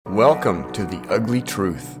Welcome to The Ugly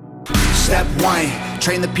Truth. Step 1,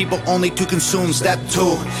 train the people only to consume. Step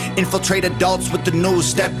 2, infiltrate adults with the news.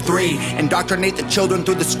 Step 3, indoctrinate the children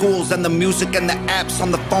through the schools and the music and the apps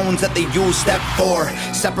on the phones that they use. Step 4,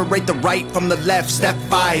 separate the right from the left. Step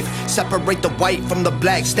 5, separate the white from the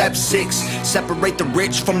black. Step 6, separate the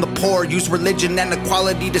rich from the poor. Use religion and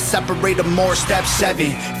equality to separate them more. Step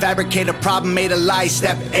 7, fabricate a problem, made a lie.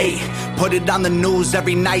 Step 8, put it on the news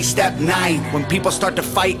every night. Step 9, when people start to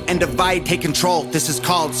fight and divide, take control. This is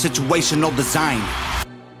called situational design.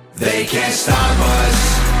 They can't stop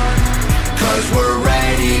us, cause we're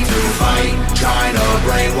ready to fight, trying to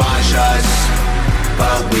brainwash us,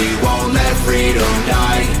 but we won't let freedom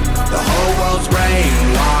die. The whole world's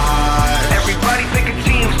brainwashed. Everybody pick a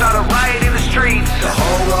team, start a riot in the streets. The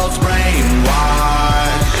whole world's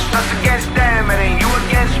brainwashed. It's us against them, it ain't you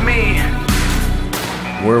against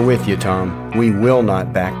me. We're with you, Tom. We will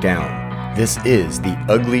not back down. This is The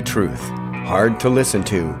Ugly Truth. Hard to listen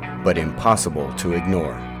to, but impossible to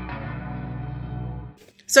ignore.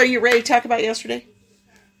 So you ready to talk about yesterday?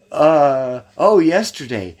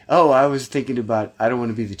 Yesterday. I was thinking about, I don't want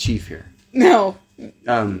to be the chief here. No.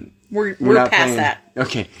 We're past playing that.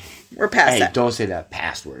 Okay. We're past that. Hey, don't say that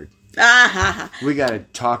password. Ah-ha-ha. We got to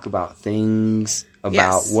talk about things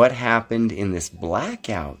about what happened in this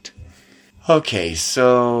blackout. Okay,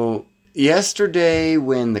 so yesterday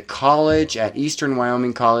when the college at Eastern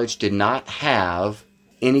Wyoming College did not have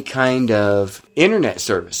any kind of internet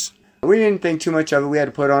service. We didn't think too much of it. We had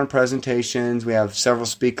to put on presentations. We have several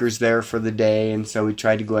speakers there for the day, and so we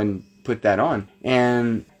tried to go ahead and put that on.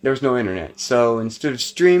 And there was no internet. So instead of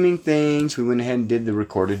streaming things, we went ahead and did the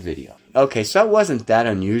recorded video. Okay, so that wasn't that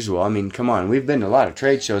unusual. I mean, come on. We've been to a lot of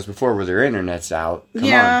trade shows before where their internet's out. Come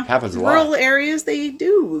on, happens a lot. Rural areas, they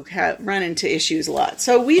do run into issues a lot.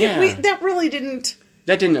 So we that really didn't...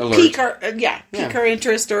 That didn't alert. Pique our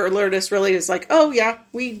interest or alert us really. It's like, we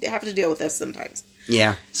have to deal with this sometimes.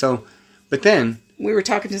 Yeah. So, but then... We were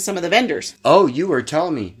talking to some of the vendors. Oh, you were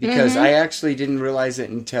telling me. Because I actually didn't realize it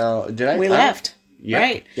until... We left. Yeah.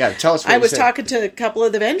 Right. Yeah, tell us what I you was said. talking to a couple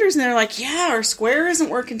of the vendors, and they're like, our Square isn't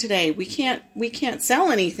working today. We can't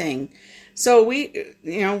sell anything. So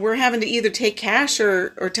we're having to either take cash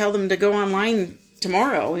or tell them to go online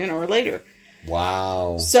tomorrow, or later.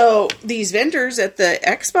 Wow. So these vendors at the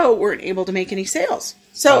expo weren't able to make any sales.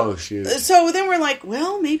 So, So then we're like,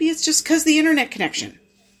 well, maybe it's just because the internet connection,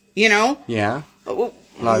 Yeah.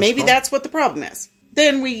 Maybe that's what the problem is.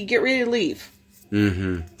 Then we get ready to leave.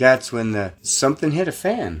 Mm-hmm. That's when something hit a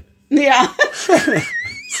fan. Yeah.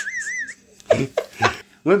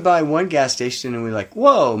 Went by one gas station and we're like,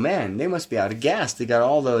 whoa, man, they must be out of gas. They got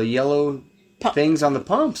all the yellow things on the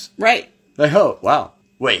pumps. Right. Like, oh, wow.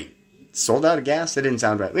 Wait, sold out of gas? That didn't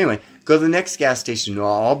sound right. Anyway, go to the next gas station.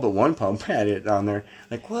 All but one pump had it on there.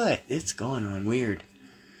 Like, what? It's going on weird.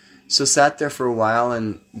 So sat there for a while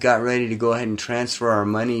and got ready to go ahead and transfer our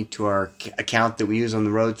money to our account that we use on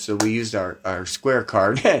the road. So we used our Square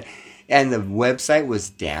card. And the website was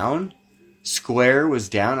down. Square was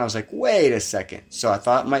down. I was like, wait a second. So I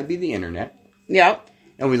thought it might be the internet. Yep.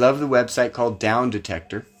 And we love the website called Down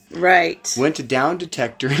Detector. Right. Went to Down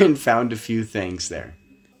Detector and found a few things there.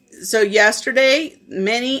 So yesterday,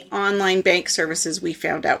 many online bank services we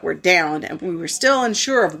found out were down, and we were still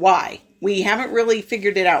unsure of why. We haven't really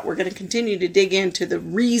figured it out. We're going to continue to dig into the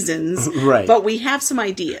reasons, right? But we have some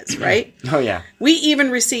ideas, right? Oh, yeah. We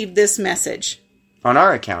even received this message. On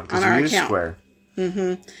our account, because we use Square.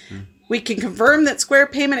 Mm-hmm. We can confirm that Square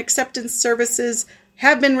payment acceptance services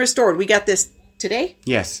have been restored. We got this today?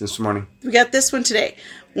 Yes, this morning. We got this one today.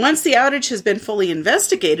 Once the outage has been fully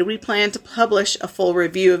investigated, we plan to publish a full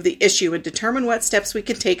review of the issue and determine what steps we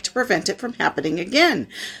can take to prevent it from happening again.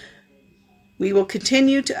 We will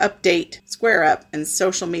continue to update Square Up and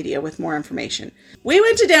social media with more information. We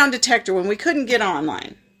went to Down Detector when we couldn't get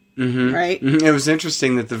online. Mm-hmm. Right? Mm-hmm. It was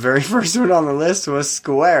interesting that the very first one on the list was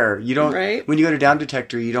Square. You don't, when you go to Down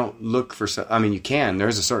Detector, you don't look for, you can,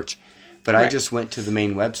 there's a search. But I just went to the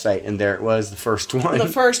main website, and there it was, the first one. The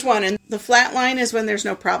first one. And the flat line is when there's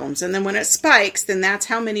no problems. And then when it spikes, then that's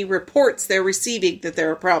how many reports they're receiving that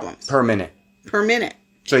there are problems. Per minute. Per minute.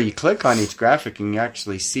 So you click on each graphic, and you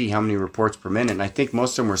actually see how many reports per minute. And I think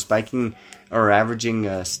most of them were spiking or averaging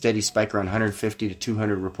a steady spike around 150 to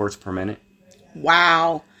 200 reports per minute.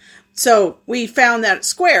 Wow. So we found that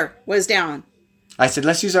Square was down. I said,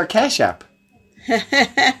 let's use our Cash App.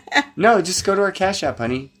 No, just go to our Cash App,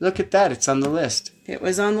 honey. Look at that. It's on the list. It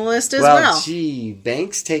was on the list as well. Well, gee,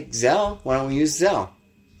 banks take Zelle. Why don't we use Zelle?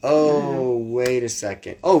 Oh, wait a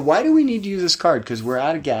second. Oh, why do we need to use this card? Because we're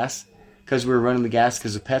out of gas. because we were running the gas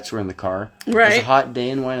because the pets were in the car. Right. It was a hot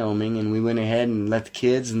day in Wyoming, and we went ahead and let the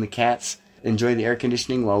kids and the cats enjoy the air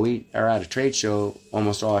conditioning while we are at a trade show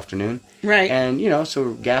almost all afternoon. Right. And,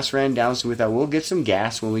 so gas ran down, so we thought we'll get some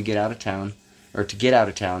gas when we get out of town, or to get out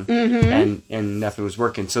of town, and nothing was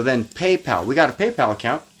working. So then PayPal, we got a PayPal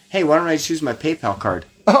account. Hey, why don't I just use my PayPal card?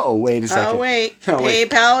 Oh, wait a second. Oh, wait.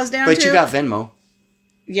 PayPal is down too. But you got Venmo.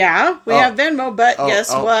 Yeah, we have Venmo, but guess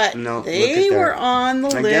what? No, they were on the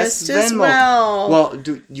list as well. Well,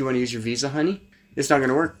 do you want to use your Visa, honey? It's not going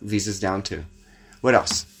to work. Visa's down too. What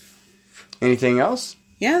else? Anything else?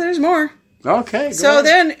 Yeah, there's more. Okay. So ahead.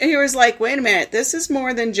 then he was like, wait a minute, this is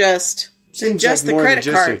more than just the credit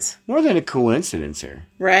cards. More than a coincidence here.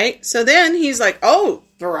 Right? So then he's like, oh,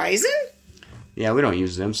 Verizon? Yeah, we don't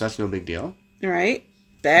use them, so that's no big deal. Right.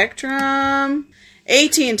 Spectrum.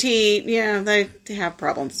 AT&T, yeah, they have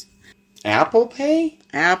problems. Apple Pay?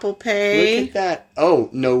 Apple Pay. Look at that. Oh,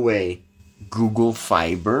 no way. Google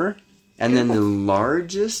Fiber. And then the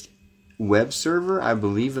largest web server, I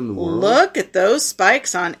believe, in the world. Look at those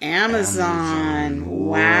spikes on Amazon.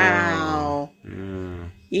 Wow.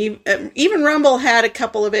 Even Rumble had a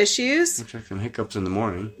couple of issues. Looks like some hiccups in the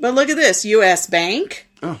morning. But look at this. U.S. Bank.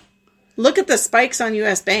 Oh. Look at the spikes on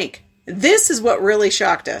U.S. Bank. This is what really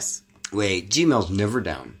shocked us. Wait, Gmail's never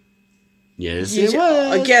down. Yes, it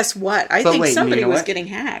was. Guess what? I think somebody was getting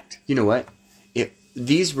hacked. You know what?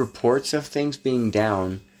 These reports of things being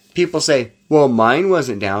down, people say, well, mine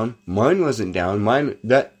wasn't down. Mine wasn't down.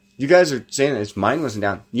 You guys are saying that mine wasn't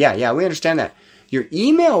down. Yeah, we understand that. Your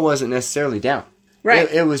email wasn't necessarily down.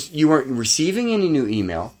 Right. It was, you weren't receiving any new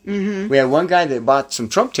email. Mm-hmm. We had one guy that bought some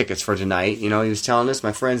Trump tickets for tonight. He was telling us,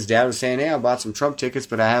 my friend's dad was saying, hey, I bought some Trump tickets,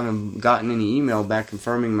 but I haven't gotten any email back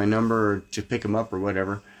confirming my number or to pick them up or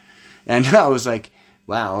whatever. And I was like,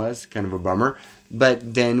 wow, that's kind of a bummer.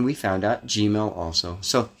 But then we found out Gmail also.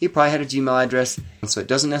 So he probably had a Gmail address. So it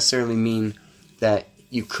doesn't necessarily mean that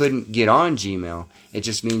you couldn't get on Gmail. It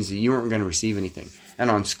just means that you weren't going to receive anything.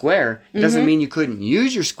 And on Square, it doesn't mean you couldn't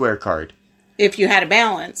use your Square card. If you had a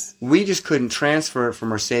balance. We just couldn't transfer it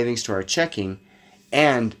from our savings to our checking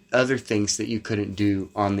and other things that you couldn't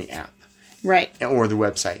do on the app. Right. Or the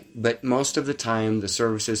website. But most of the time, the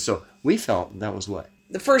services, so we felt that was what?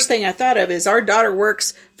 The first thing I thought of is our daughter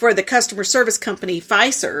works for the customer service company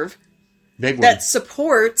Fiserv. Big one. That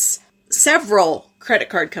supports several credit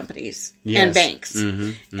card companies and banks.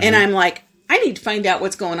 And I'm like, I need to find out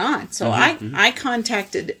what's going on. So I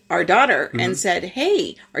contacted our daughter and said,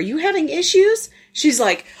 hey, are you having issues? She's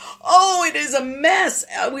like, oh, it is a mess.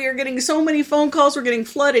 We are getting so many phone calls. We're getting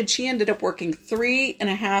flooded. She ended up working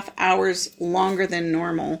 3.5 hours longer than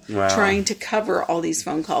normal trying to cover all these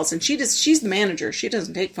phone calls. And she's the manager. She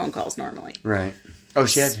doesn't take phone calls normally. Right. Oh,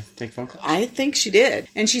 she had to take phone calls? I think she did.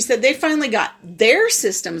 And she said they finally got their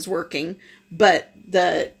systems working, but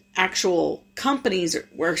the actual companies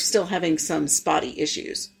were still having some spotty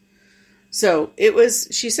issues. So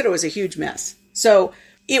she said it was a huge mess. So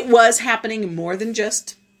it was happening more than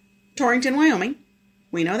just Torrington, Wyoming.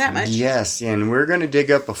 We know that much. Yes, and we're going to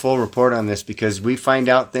dig up a full report on this because we find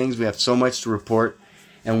out things. We have so much to report,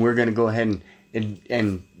 and we're going to go ahead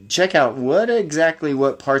and check out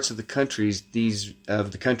what parts of the country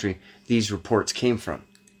these reports came from.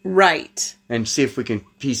 Right. And see if we can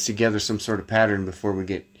piece together some sort of pattern before we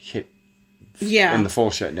get hit in the full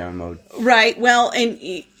shutdown mode. Right. Well, and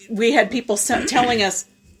we had people telling us,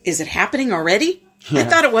 is it happening already? Yeah. I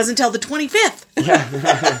thought it was until the 25th.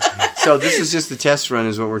 Yeah. So this is just the test run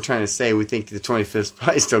is what we're trying to say. We think the 25th is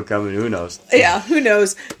probably still coming. Who knows? Yeah, who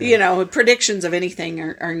knows? Predictions of anything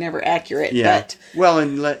are never accurate. Yeah. But,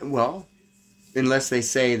 unless they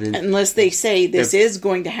say this is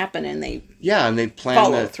going to happen and they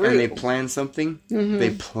plan through. And they plan something. Mm-hmm. They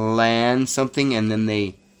plan something and then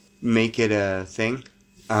they make it a thing.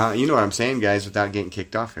 You know what I'm saying, guys, without getting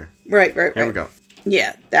kicked off here. Right. There we go.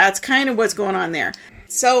 Yeah, that's kind of what's going on there.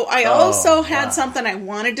 So I also had something I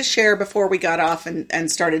wanted to share before we got off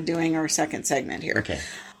and started doing our second segment here. Okay.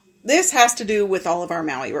 This has to do with all of our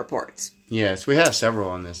Maui reports. Yes, we have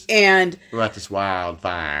several on this. And about this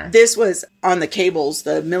wildfire. This was on the cables,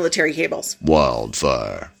 the military cables.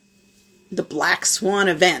 Wildfire. The Black Swan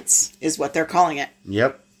events is what they're calling it.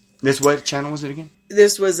 Yep. What channel was it again?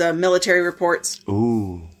 This was military reports.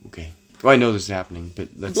 Ooh, okay. Well, I know this is happening, but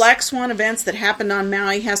let's... Black Swan events that happened on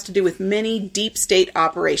Maui has to do with many deep state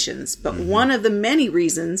operations, but one of the many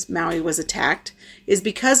reasons Maui was attacked is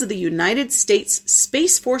because of the United States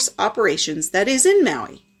Space Force operations that is in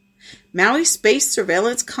Maui. Maui Space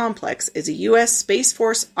Surveillance Complex is a U.S. Space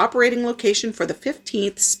Force operating location for the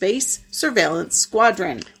 15th Space Surveillance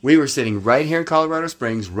Squadron. We were sitting right here in Colorado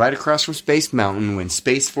Springs, right across from Space Mountain, when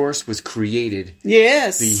Space Force was created.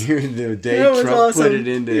 Yes. The day Trump put it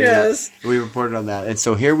into Yes. We reported on that. And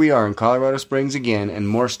so here we are in Colorado Springs again, and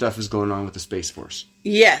more stuff is going on with the Space Force.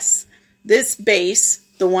 Yes. This base,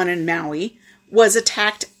 the one in Maui, was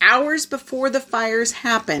attacked hours before the fires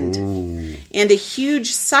happened. Ooh. And a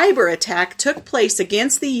huge cyber attack took place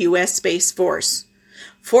against the U.S. Space Force.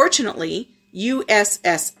 Fortunately,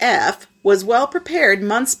 USSF was well prepared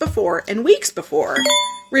months before and weeks before,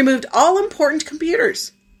 removed all important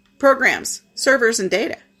computers, programs, servers, and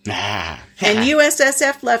data. And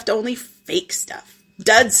USSF left only fake stuff.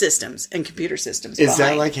 Dud systems and computer systems Is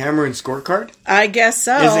behind. that like Hammer and Scorecard? I guess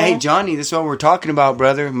so. Hey, Johnny, this is what we're talking about,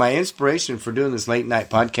 brother. My inspiration for doing this late night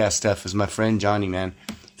podcast stuff is my friend Johnny, man.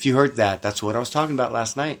 If you heard that, that's what I was talking about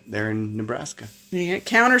last night there in Nebraska. Yeah,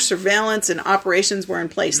 counter surveillance and operations were in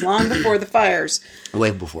place long before the fires. Way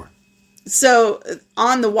before. So,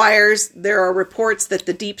 on the wires, there are reports that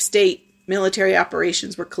the deep state military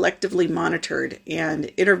operations were collectively monitored, and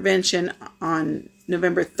intervention on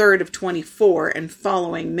November 3rd of 24 and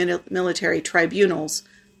following military tribunals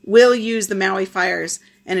will use the Maui fires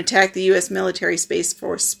and attack the U.S. military Space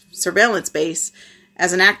Force surveillance base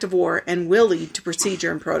as an act of war and will lead to procedure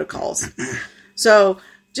and protocols. So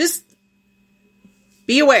just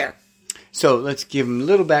be aware. So let's give them a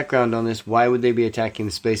little background on this. Why would they be attacking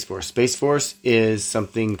the Space Force? Space Force is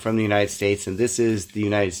something from the United States, and this is the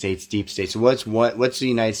United States deep state. So what's the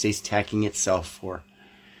United States attacking itself for?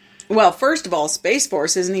 Well, first of all, Space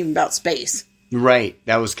Force isn't even about space. Right.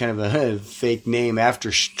 That was kind of a fake name.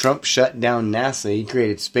 After Trump shut down NASA, he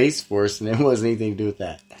created Space Force, and it wasn't anything to do with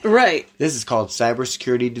that. Right. This is called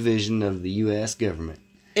Cybersecurity Division of the U.S. government.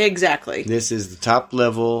 Exactly. This is the top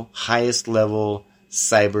level, highest level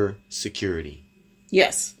cyber security.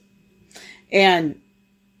 Yes. And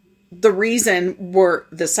the reason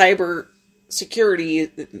the cyber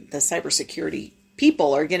security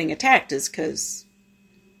people are getting attacked is because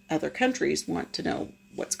other countries want to know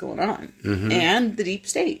what's going on. Mm-hmm. And the deep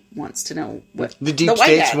state wants to know what the deep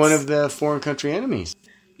state's one of the foreign country enemies.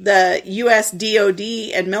 The U.S. DOD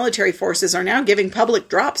and military forces are now giving public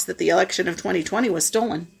drops that the election of 2020 was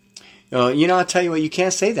stolen. I'll tell you what, you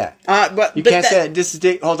can't say that. You but can't say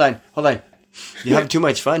that. Hold on. You have too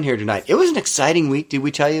much fun here tonight. It was an exciting week. Did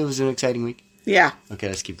we tell you it was an exciting week? Yeah. Okay,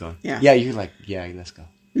 let's keep going. Yeah, you're like, yeah, let's go.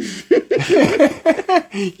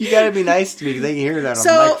 You got to be nice to me. They can hear that on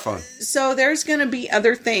the microphone. So there's going to be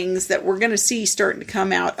other things that we're going to see starting to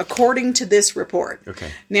come out according to this report.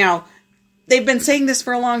 Okay. Now, they've been saying this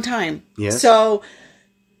for a long time. Yes. So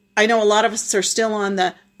I know a lot of us are still on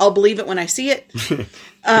the I'll believe it when I see it.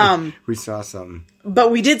 We saw something.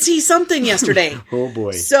 But we did see something yesterday. Oh,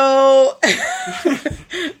 boy. So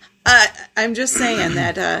I'm just saying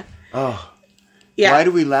that... yeah. Why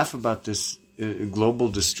do we laugh about this global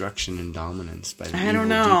destruction and dominance by the evil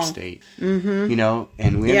deep state? Mm-hmm.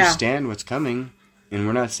 And we understand what's coming, and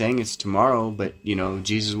we're not saying it's tomorrow, but,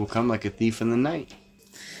 Jesus will come like a thief in the night.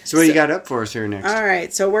 So what do you got up for us here next? All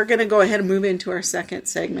right, so we're going to go ahead and move into our second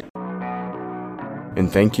segment. And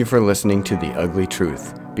thank you for listening to The Ugly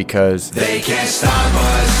Truth, because they can't stop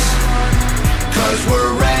us, 'cause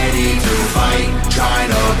we're ready to fight, trying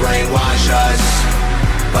to brainwash us,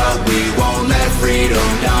 but we won't let freedom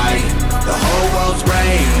die. The whole world's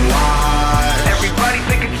brainwashed. Everybody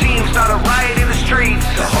pick a team, start a riot in the streets.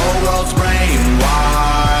 The whole world's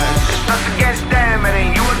brainwashed. It's us against them, and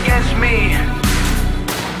then you against me.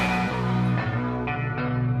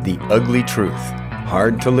 The Ugly Truth,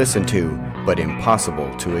 hard to listen to, but impossible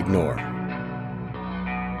to ignore.